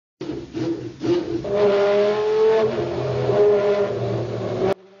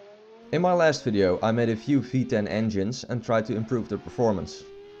In my last video I made a few V10 engines and tried to improve their performance.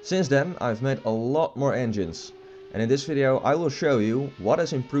 Since then I've made a lot more engines, and in this video I will show you what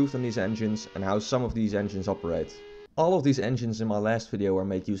has improved on these engines and how some of these engines operate. All of these engines in my last video were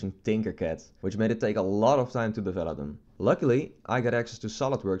made using Tinkercad, which made it take a lot of time to develop them. Luckily, I got access to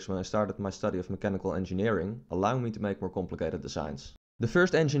SolidWorks when I started my study of mechanical engineering, allowing me to make more complicated designs. The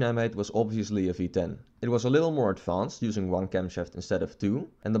first engine I made was obviously a V10. It was a little more advanced, using one camshaft instead of two,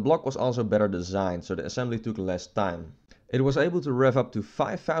 and the block was also better designed, so the assembly took less time. It was able to rev up to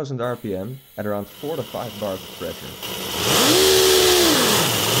 5000 RPM at around 4 to 5 bars of pressure.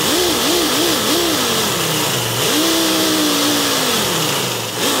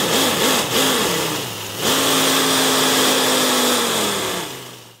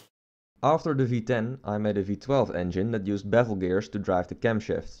 After the V10, I made a V12 engine that used bevel gears to drive the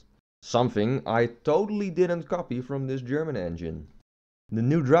camshafts. Something I totally didn't copy from this German engine. The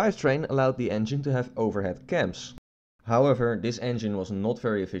new drivetrain allowed the engine to have overhead cams. However, this engine was not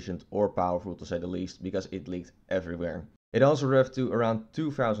very efficient or powerful to say the least, because it leaked everywhere. It also revved to around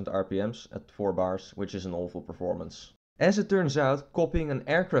 2000 RPMs at 4 bars, which is an awful performance. As it turns out, copying an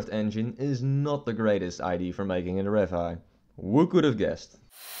aircraft engine is not the greatest idea for making it rev high. Who could have guessed?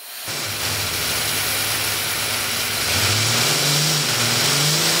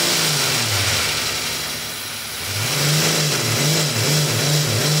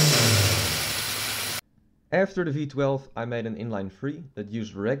 After the V12, I made an inline-3 that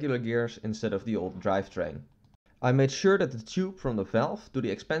used regular gears instead of the old drivetrain. I made sure that the tube from the valve to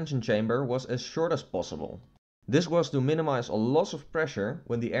the expansion chamber was as short as possible. This was to minimize a loss of pressure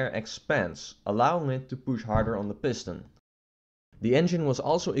when the air expands, allowing it to push harder on the piston. The engine was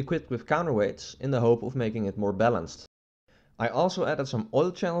also equipped with counterweights in the hope of making it more balanced. I also added some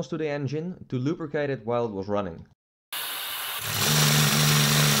oil channels to the engine to lubricate it while it was running.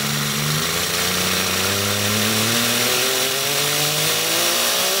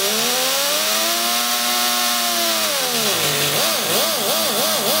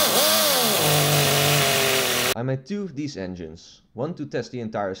 I made two of these engines, one to test the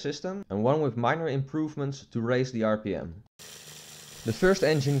entire system and one with minor improvements to raise the RPM. The first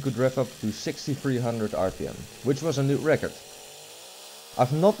engine could rev up to 6300 RPM, which was a new record.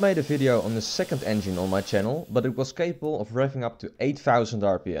 I've not made a video on the second engine on my channel, but it was capable of revving up to 8000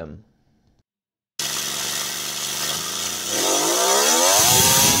 RPM.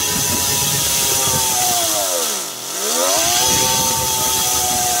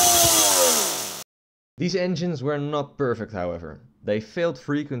 These engines were not perfect, however. They failed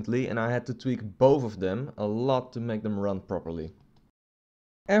frequently and I had to tweak both of them a lot to make them run properly.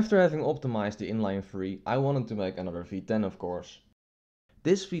 After having optimized the inline-3, I wanted to make another V10, of course.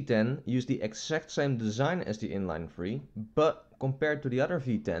 This V10 used the exact same design as the inline-3, but compared to the other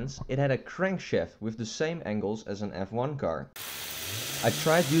V10s, it had a crankshaft with the same angles as an F1 car. I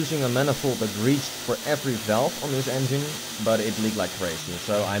tried using a manifold that reached for every valve on this engine, but it leaked like crazy,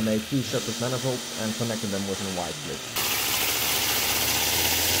 so I made two separate manifolds and connected them with a wide split.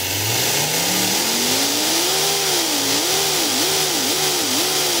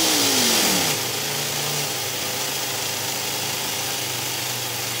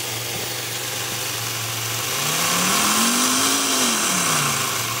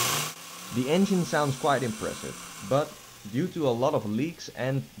 The engine sounds quite impressive, but due to a lot of leaks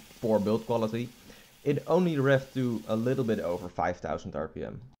and poor build quality, it only revved to a little bit over 5000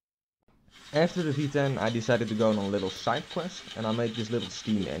 RPM. After the V10 I decided to go on a little side quest and I made this little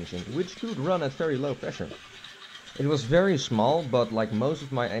steam engine, which could run at very low pressure. It was very small, but like most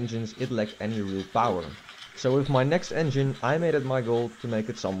of my engines it lacked any real power. So with my next engine I made it my goal to make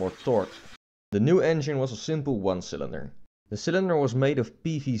it some more torque. The new engine was a simple one cylinder. The cylinder was made of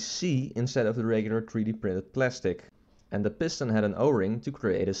PVC instead of the regular 3D printed plastic, and the piston had an O-ring to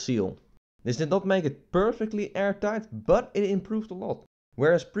create a seal. This did not make it perfectly airtight, but it improved a lot,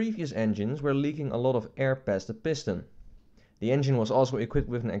 whereas previous engines were leaking a lot of air past the piston. The engine was also equipped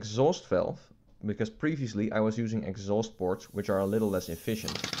with an exhaust valve, because previously I was using exhaust ports which are a little less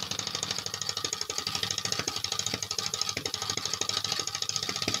efficient.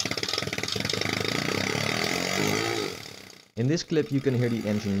 In this clip you can hear the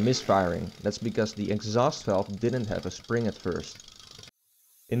engine misfiring. That's because the exhaust valve didn't have a spring at first.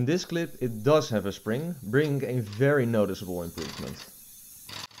 In this clip it does have a spring, bringing a very noticeable improvement.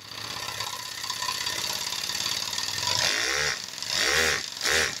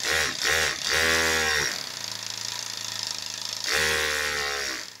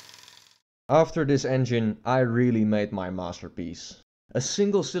 After this engine I really made my masterpiece. A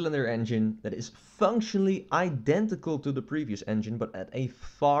single cylinder engine that is functionally identical to the previous engine but at a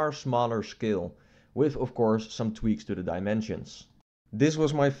far smaller scale, with of course some tweaks to the dimensions. This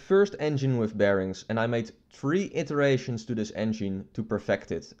was my first engine with bearings and I made 3 iterations to this engine to perfect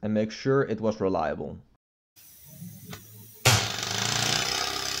it and make sure it was reliable.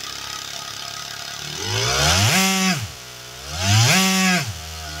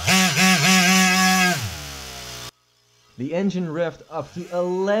 The engine revved up to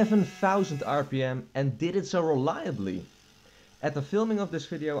 11,000 RPM and did it so reliably. At the filming of this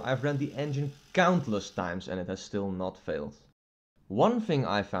video I've ran the engine countless times and it has still not failed. One thing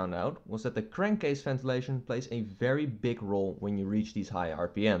I found out was that the crankcase ventilation plays a very big role when you reach these high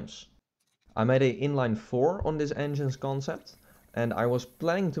RPMs. I made a inline 4 on this engine's concept and I was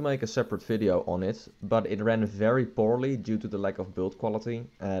planning to make a separate video on it, but it ran very poorly due to the lack of build quality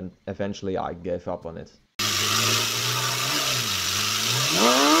and eventually I gave up on it.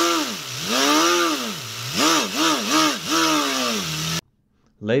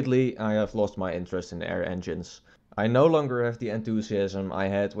 Lately I have lost my interest in air engines. I no longer have the enthusiasm I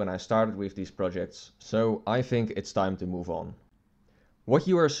had when I started with these projects, so I think it's time to move on. What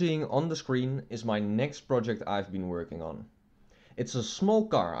you are seeing on the screen is my next project I've been working on. It's a small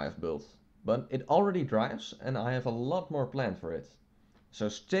car I've built, but it already drives and I have a lot more planned for it. So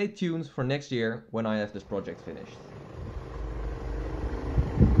stay tuned for next year when I have this project finished.